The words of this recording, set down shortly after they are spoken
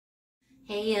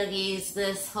Hey yogis,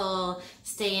 this whole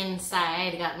stay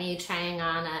inside got me trying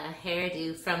on a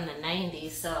hairdo from the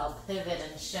 90s, so I'll pivot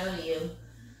and show you.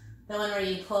 The one where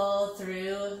you pull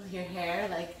through your hair,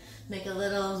 like make a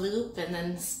little loop and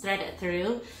then thread it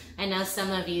through. I know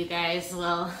some of you guys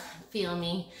will feel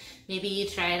me. Maybe you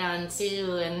try it on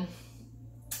too and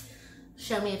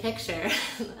show me a picture.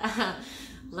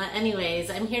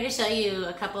 Anyways, I'm here to show you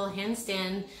a couple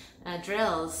handstand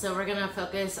drills. So we're gonna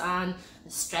focus on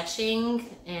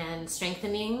stretching and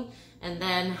strengthening and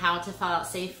then how to fall out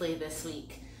safely this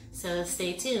week. So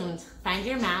stay tuned, find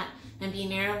your mat and be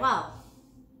near a wall.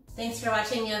 Thanks for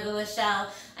watching Yoga with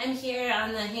Shell. I'm here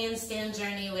on the handstand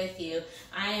journey with you.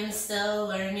 I am still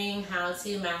learning how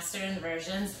to master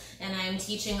inversions and I'm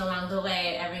teaching along the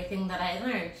way everything that I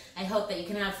learned. I hope that you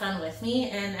can have fun with me,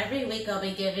 and every week I'll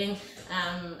be giving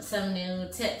some new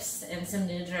tips and some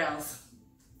new drills.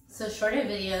 So shorter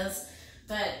videos,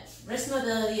 but wrist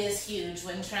mobility is huge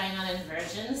when trying on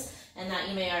inversions, and that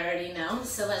you may already know.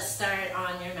 So let's start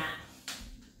on your mat.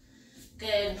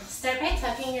 Good. Start by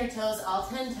tucking your toes, all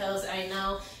 10 toes. I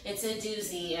know it's a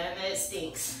doozy and it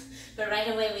stinks, but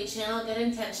right away we channel good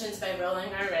intentions by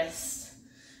rolling our wrist.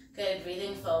 Good.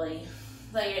 Breathing fully.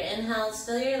 Let your inhales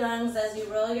fill your lungs as you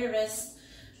roll your wrist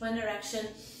one direction.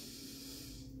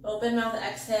 Open mouth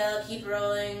exhale. Keep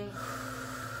rolling.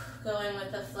 Going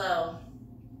with the flow.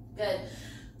 Good.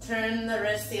 Turn the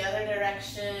wrist the other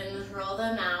direction. Roll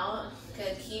them out.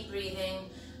 Good. Keep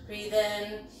breathing. Breathe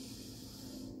in.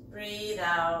 Breathe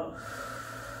out.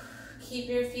 Keep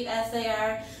your feet as they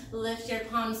are. Lift your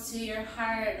palms to your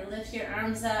heart. Lift your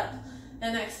arms up.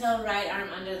 And exhale, right arm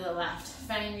under the left.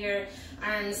 Find your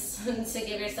arms to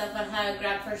give yourself a hug.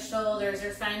 Grab for shoulders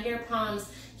or find your palms.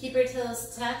 Keep your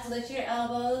toes tucked. Lift your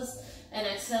elbows. And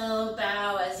exhale,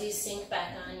 bow as you sink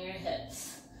back on your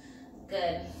hips.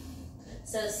 Good.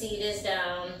 So seat is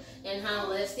down. Inhale,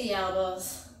 lift the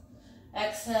elbows.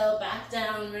 Exhale, back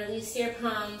down. Release your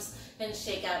palms and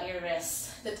shake out your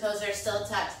wrists. The toes are still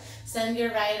tucked. Send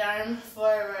your right arm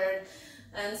forward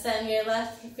and send your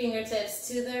left fingertips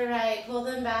to the right. Pull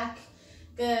them back.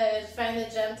 Good. Find a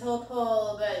gentle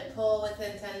pull, but pull with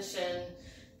intention.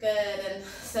 Good, and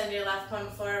send your left palm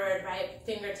forward, right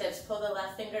fingertips, pull the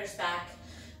left fingers back.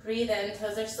 Breathe in,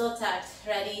 toes are still tucked.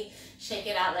 Ready? Shake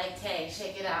it out like Tay,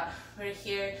 shake it out. We're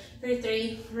here for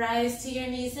 3, rise to your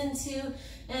knees in 2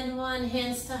 and 1.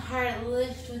 Hands to heart,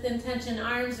 lift with intention,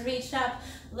 arms reach up,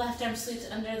 left arm sweeps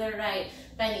under the right.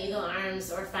 Find eagle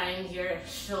arms or find your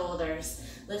shoulders.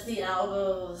 Lift the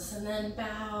elbows and then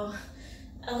bow.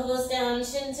 Elbows down,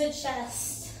 chin to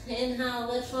chest.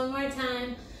 Inhale, lift one more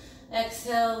time.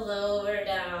 Exhale, lower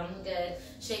down. Good.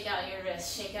 Shake out your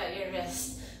wrist, shake out your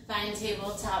wrist. Find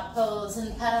tabletop pose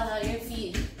and pedal out your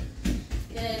feet.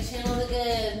 Good. Channel the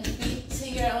good. Beat to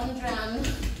your own drum.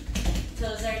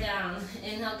 Toes are down.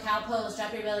 Inhale, cow pose.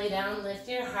 Drop your belly down. Lift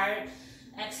your heart.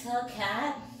 Exhale,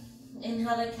 cat.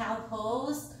 Inhale to cow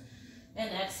pose. And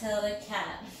exhale to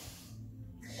cat.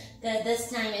 Good. This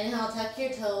time, inhale, tuck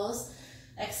your toes.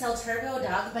 Exhale, turbo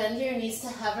dog. Bend your knees to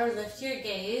hover. Lift your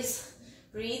gaze.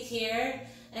 Breathe here,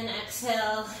 and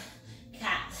exhale,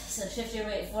 cat. So shift your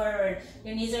weight forward.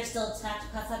 Your knees are still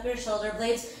tucked. Puff up your shoulder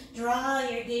blades. Draw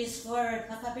your gaze forward.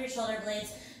 Puff up your shoulder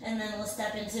blades, and then we'll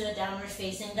step into a downward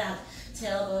facing dog.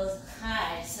 Tailbone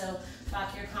high, so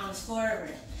walk your palms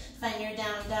forward. Find your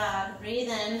down dog. Breathe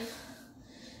in.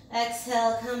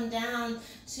 Exhale, come down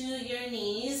to your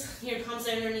knees. Your palms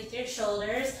are underneath your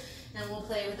shoulders, and we'll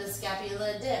play with the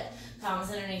scapula dip.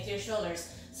 Palms underneath your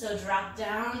shoulders. So drop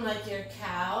down like your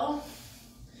cow,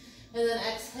 and then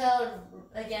exhale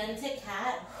again to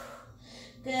cat.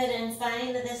 Good, and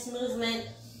find this movement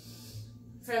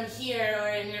from here or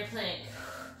in your plank.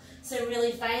 So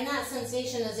really find that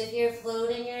sensation as if you're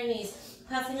floating your knees,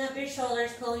 puffing up your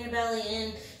shoulders, pulling your belly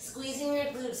in, squeezing your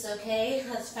glutes, okay?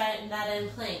 Let's find that in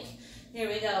plank. Here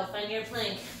we go, find your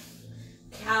plank.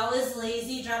 Cow is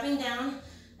lazy, dropping down.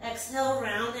 Exhale,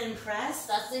 round and press.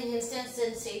 That's the handstand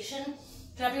sensation.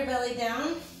 Drop your belly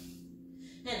down,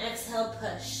 and exhale,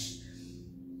 push.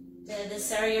 Good.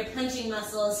 These are your punching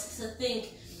muscles, so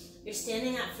think you're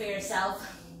standing up for yourself,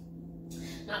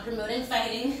 not promoting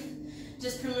fighting,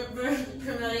 just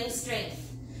promoting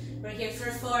strength. We're here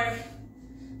for 4,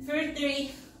 for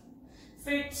 3,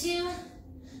 for 2,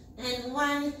 and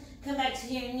 1. Come back to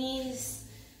your knees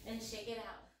and shake it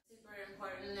out.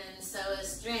 Important, and so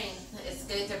is strength. It's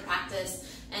good to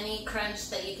practice any crunch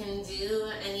that you can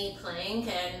do, any plank,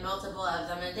 and multiple of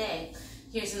them a day.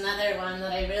 Here's another one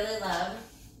that I really love.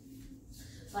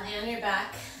 Lie on your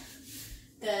back.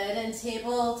 Good, and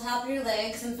tabletop your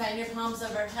legs and find your palms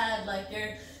overhead like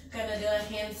you're gonna do a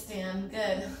handstand.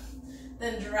 Good.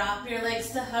 Then drop your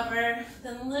legs to hover.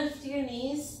 Then lift your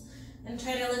knees and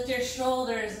try to lift your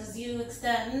shoulders as you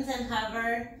extend and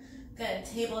hover. Good,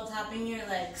 tabletopping your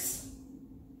legs.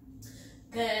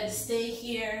 Good, stay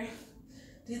here.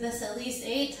 Do this at least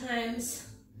 8 times.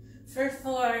 For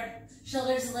 4,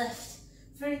 shoulders lift.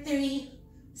 For 3,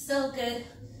 so good.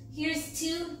 Here's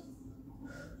 2.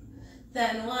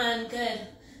 Then 1, good.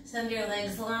 Send your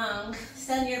legs long.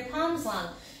 Send your palms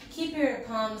long. Keep your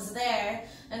palms there.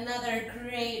 Another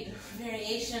great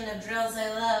variation of drills I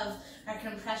love are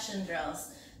compression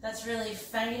drills. That's really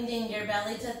finding your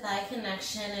belly to thigh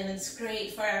connection, and it's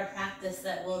great for our practice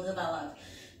that we'll develop.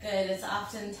 Good, it's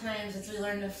oftentimes as we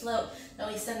learn to float that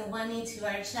we send one knee to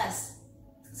our chest.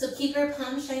 So keep your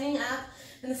palms shining up,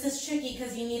 and this is tricky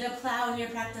because you need a plow in your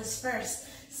practice first.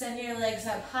 Send your legs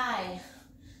up high.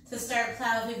 To start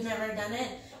plow, if you've never done it,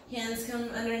 hands come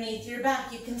underneath your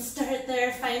back. You can start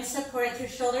there, find support through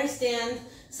shoulder stand.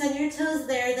 Send your toes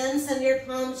there, then send your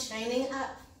palms shining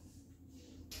up.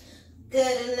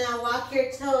 Good, and now walk your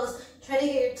toes. Try to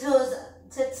get your toes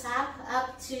to tap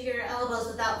up to your elbows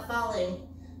without falling.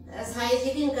 As high as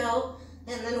you can go,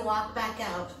 and then walk back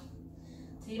out.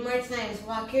 3 more times.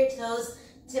 Walk your toes,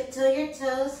 tiptoe your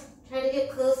toes. Try to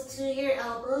get close to your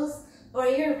elbows or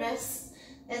your wrists,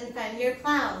 and find your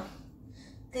plow.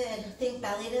 Good. Think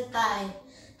belly to thigh.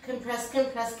 Compress,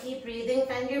 compress, keep breathing.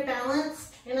 Find your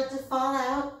balance. Try not to fall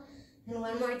out. And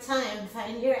 1 more time.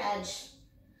 Find your edge.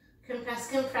 Compress,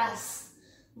 compress.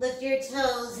 Lift your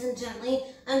toes and gently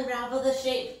unravel the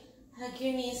shape. Hug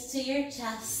your knees to your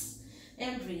chest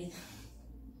and breathe.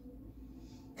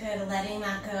 Good. Letting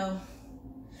that go.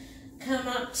 Come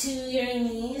up to your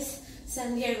knees.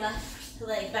 Send your left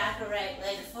leg back or right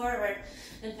leg forward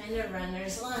and find a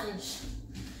runner's lunge.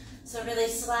 So really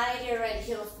slide your right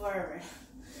heel forward.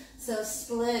 So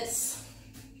splits,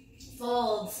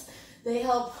 folds, they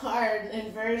help hard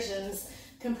inversions,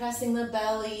 compressing the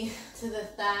belly to the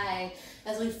thigh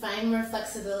as we find more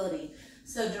flexibility.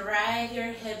 So drive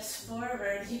your hips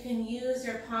forward. You can use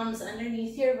your palms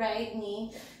underneath your right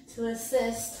knee to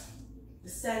assist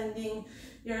sending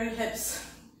your hips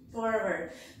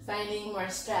forward, finding more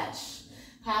stretch.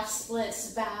 Half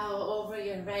splits, bow over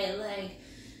your right leg.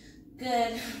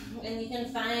 Good, and you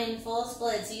can find full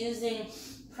splits using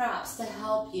props to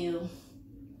help you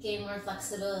gain more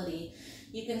flexibility.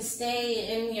 You can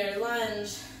stay in your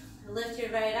lunge, lift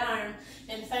your right arm,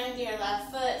 and find your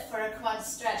left foot for a quad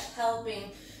stretch,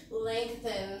 helping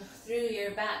lengthen through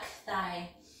your back thigh.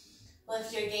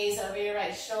 Lift your gaze over your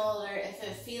right shoulder. If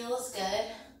it feels good,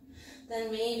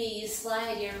 then maybe you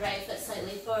slide your right foot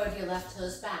slightly forward, your left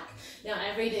toes back. Now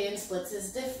every day in splits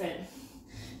is different.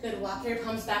 Good, walk your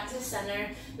palms back to center.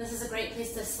 This is a great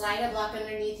place to slide a block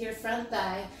underneath your front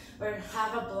thigh, or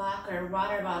have a block or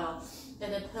water bottle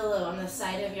and a pillow on the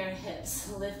side of your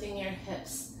hips, lifting your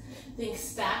hips. Think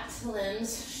stacked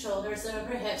limbs, shoulders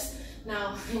over hips.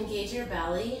 Now engage your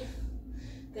belly.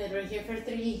 Good, we're here for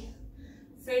 3,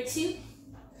 for 2,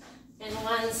 and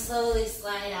 1. Slowly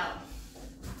slide out.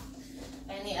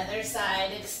 And the other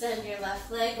side, extend your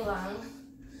left leg long.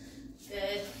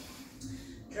 Good.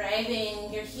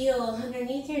 Driving your heel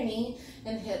underneath your knee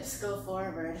and hips go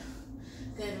forward.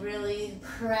 Good, really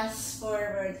press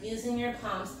forward using your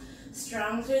palms,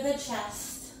 strong through the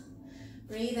chest.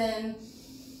 Breathe in,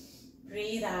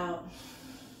 breathe out.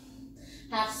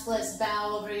 Half splits,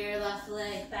 bow over your left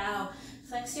leg, bow.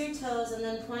 Flex your toes and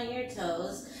then point your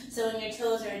toes. So when your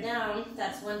toes are down,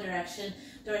 that's one direction.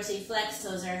 Dorsiflex,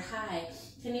 toes are high.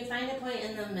 Can you find a point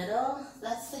in the middle?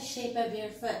 That's the shape of your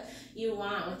foot you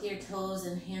want with your toes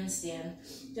and handstand.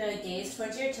 Good, gaze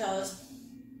towards your toes.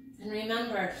 And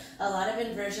remember, a lot of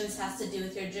inversions has to do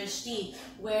with your drishti.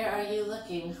 Where are you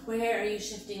looking? Where are you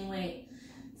shifting weight?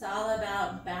 It's all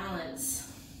about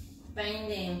balance.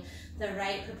 Finding the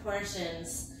right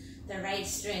proportions, the right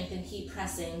strength, and keep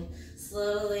pressing.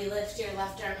 Slowly lift your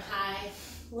left arm high.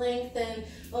 Lengthen,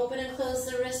 open and close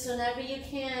the wrist whenever you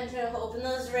can to open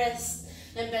those wrists.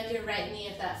 And bend your right knee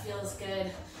if that feels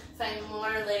good. Find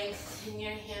more length in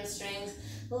your hamstrings.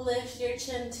 Lift your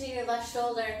chin to your left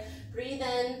shoulder. Breathe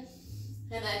in.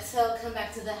 And exhale, come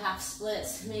back to the half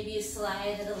splits. Maybe you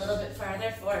slide it a little bit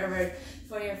farther forward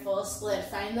for your full split.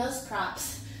 Find those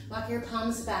props. Walk your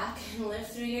palms back and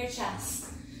lift through your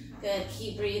chest. Good,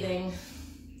 keep breathing.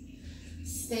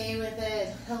 Stay with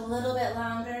it a little bit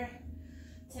longer.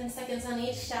 10 seconds on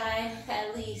each side,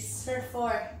 at least. For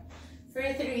 4,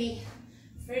 for 3,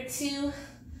 for 2,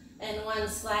 and 1.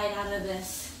 Slide out of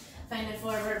this. Find a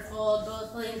forward fold,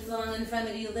 both legs long in front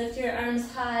of you. Lift your arms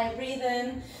high, breathe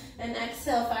in, and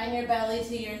exhale. Find your belly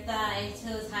to your thigh,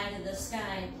 toes high to the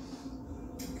sky.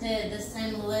 Good, this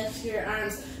time lift your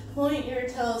arms, Point your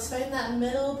toes, find that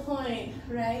middle point,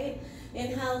 right?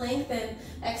 Inhale, lengthen.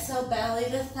 Exhale, belly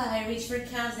to thigh. Reach for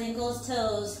calves, ankles,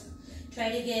 toes. Try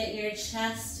to get your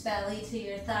chest, belly to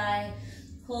your thigh.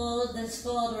 Hold this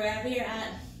fold wherever you're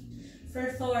at.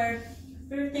 For 4,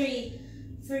 for 3,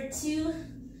 for 2,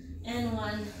 and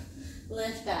 1.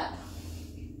 Lift up.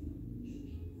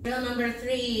 Drill number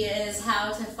 3 is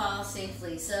how to fall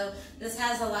safely. So this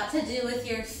has a lot to do with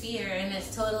your fear, and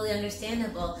it's totally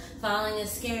understandable. Falling is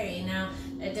scary. Now,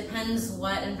 it depends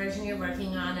what inversion you're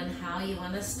working on and how you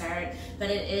want to start,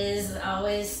 but it is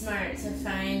always smart to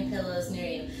find pillows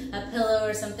near you. A pillow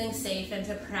or something safe, and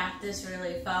to practice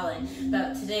really falling.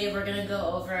 But today we're going to go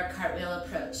over a cartwheel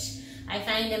approach. I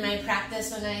find in my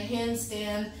practice when I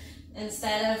handstand,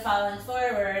 instead of falling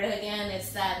forward, again, it's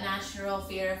that natural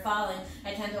fear of falling.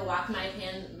 I tend to walk my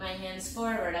hands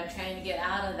forward. I'm trying to get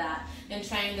out of that and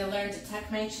trying to learn to tuck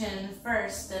my chin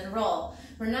first and roll.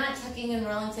 We're not tucking and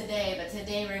rolling today, but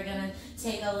today we're going to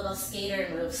take a little skater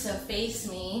move. So face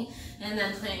me and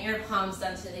then plant your palms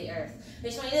down to the earth. I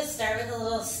just want you to start with a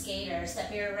little skater.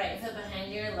 Step your right foot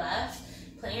behind your left.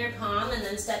 Plant your palm and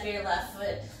then step your left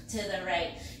foot to the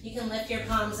right. You can lift your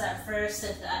palms up first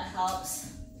if that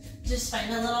helps. Just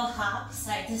find a little hop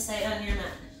side to side on your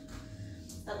mat.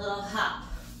 A little hop.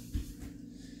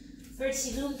 For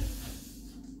 2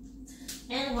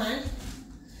 and 1.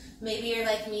 Maybe you're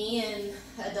like me and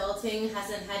adulting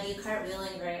hasn't had you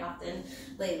cartwheeling very often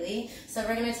lately. So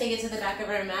we're going to take it to the back of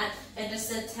our mat and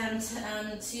just attempt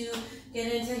to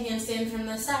get into handstand from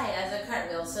the side as a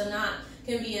cartwheel. So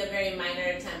can be a very minor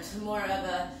attempt, more of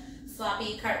a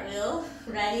floppy cartwheel.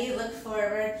 Ready? Look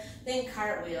forward. Think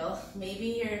cartwheel.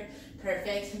 Maybe you're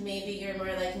perfect. Maybe you're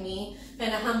more like me.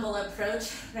 Find a humble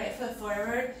approach. Right foot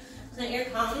forward. Plant your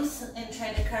palms and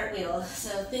try to cartwheel. So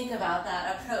think about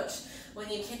that approach. When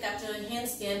you kick up to a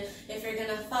handstand, if you're going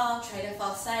to fall, try to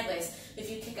fall sideways.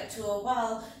 If you kick up to a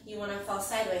wall, you want to fall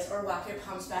sideways or walk your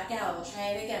palms back out. We'll try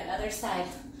it again. Other side.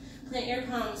 Plant your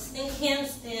palms. Think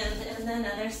handstand and then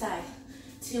other side.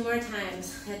 2 more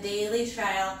times. A daily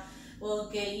trial will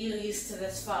get you used to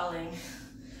this falling.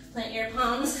 Plant your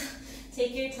palms.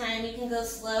 Take your time. You can go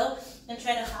slow and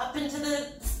try to hop into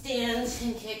the stand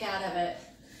and kick out of it.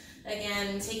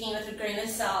 Again, taking it with a grain of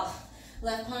salt.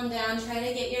 Left palm down. Try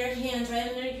to get your hands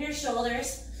right under your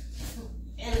shoulders.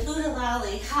 And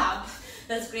Udalali, hop,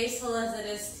 as graceful as it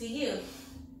is to you.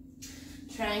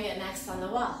 Trying it next on the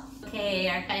wall. Okay,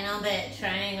 our final bit,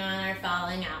 trying on our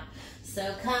falling out.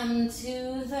 So come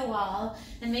to the wall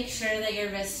and make sure that your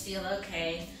wrists feel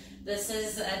okay. This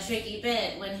is a tricky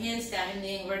bit. When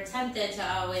handstanding, we're tempted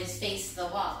to always face the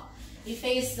wall. You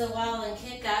face the wall and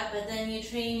kick up, but then you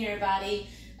train your body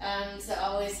to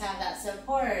always have that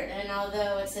support. And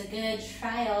although it's a good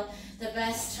trial, the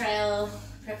best trial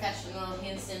professional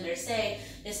handstanders say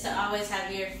is to always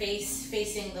have your face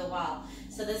facing the wall.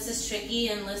 So this is tricky,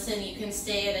 and listen, you can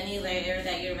stay at any layer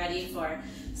that you're ready for.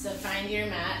 So find your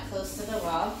mat close to the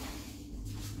wall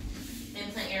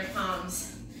and plant your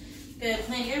palms. Good,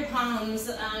 plant your palms.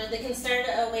 They can start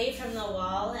away from the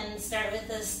wall and start with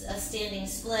a standing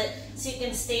split. So you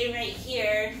can stay right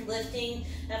here, lifting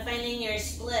and finding your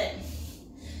split.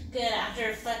 Good,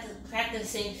 after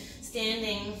practicing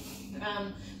standing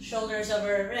shoulders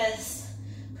over wrists,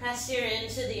 press your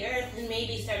into the earth and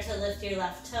maybe start to lift your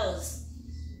left toes.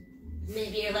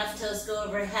 Maybe your left toes go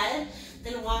overhead.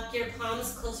 Then walk your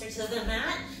palms closer to the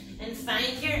mat and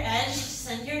find your edge.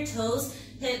 Send your toes,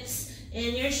 hips,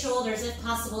 and your shoulders, if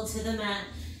possible, to the mat.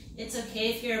 It's okay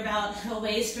if you're about a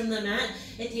ways from the mat.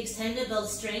 It takes time to build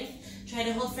strength. Try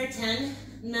to hold for 10,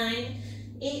 9,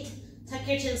 8. Tuck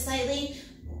your chin slightly.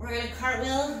 We're going to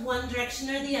cartwheel one direction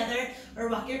or the other, or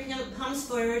walk your palms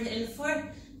forward in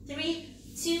 4, 3,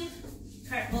 2.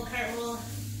 Cartwheel,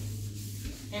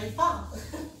 and fall.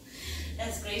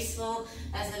 As graceful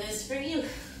as it is for you.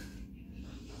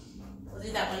 We'll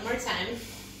do that one more time.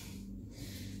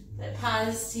 But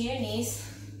pause to your knees.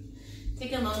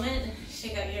 Take a moment,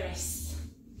 shake out your wrists.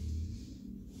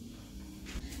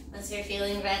 Once you're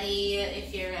feeling ready,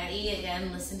 if you're ready,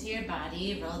 again, listen to your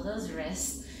body, roll those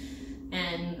wrists,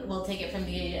 and we'll take it from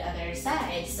the other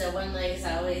side. So one leg is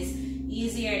always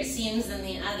easier, it seems, than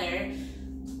the other.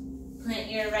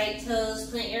 Plant your right toes,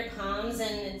 plant your palms,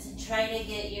 and try to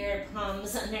get your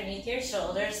palms underneath your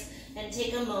shoulders, and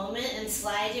take a moment and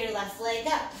slide your left leg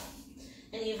up.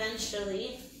 And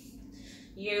eventually,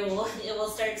 it will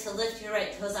start to lift your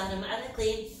right toes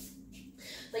automatically.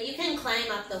 But you can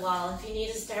climb up the wall. If you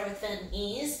need to start with bent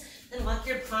knees, then walk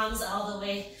your palms all the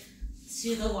way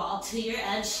to the wall, to your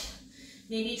edge.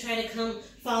 Maybe try to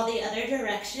fall the other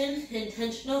direction.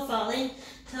 Intentional falling,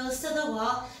 toes to the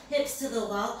wall, hips to the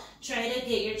wall. Try to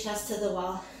get your chest to the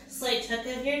wall. Slight tuck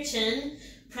of your chin.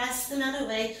 Press them out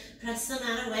away, press them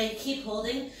out away. Keep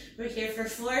holding. We're here for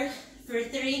 4, for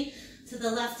 3, to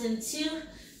the left in 2,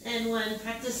 and 1.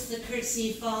 Practice the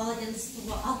curtsy fall against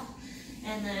the wall.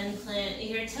 And then plant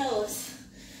your toes.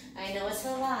 I know it's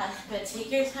a lot, but take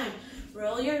your time.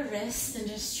 Roll your wrist and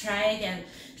just try again.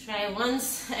 Try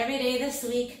once every day this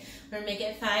week, or make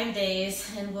it 5 days,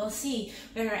 and we'll see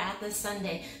where we're at this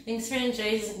Sunday. Thanks for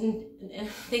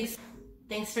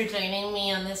joining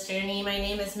me on this journey. My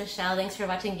name is Michelle. Thanks for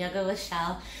watching Yoga with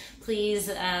Shell. Please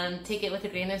take it with a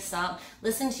grain of salt.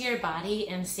 Listen to your body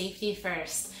and safety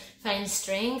first. Find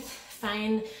strength,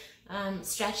 find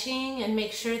stretching, and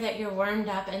make sure that you're warmed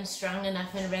up and strong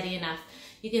enough and ready enough.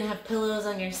 You can have pillows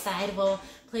on your side. We'll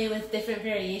play with different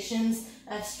variations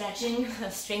of stretching,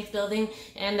 of strength building,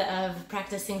 and of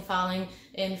practicing falling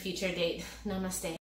in future date. Namaste.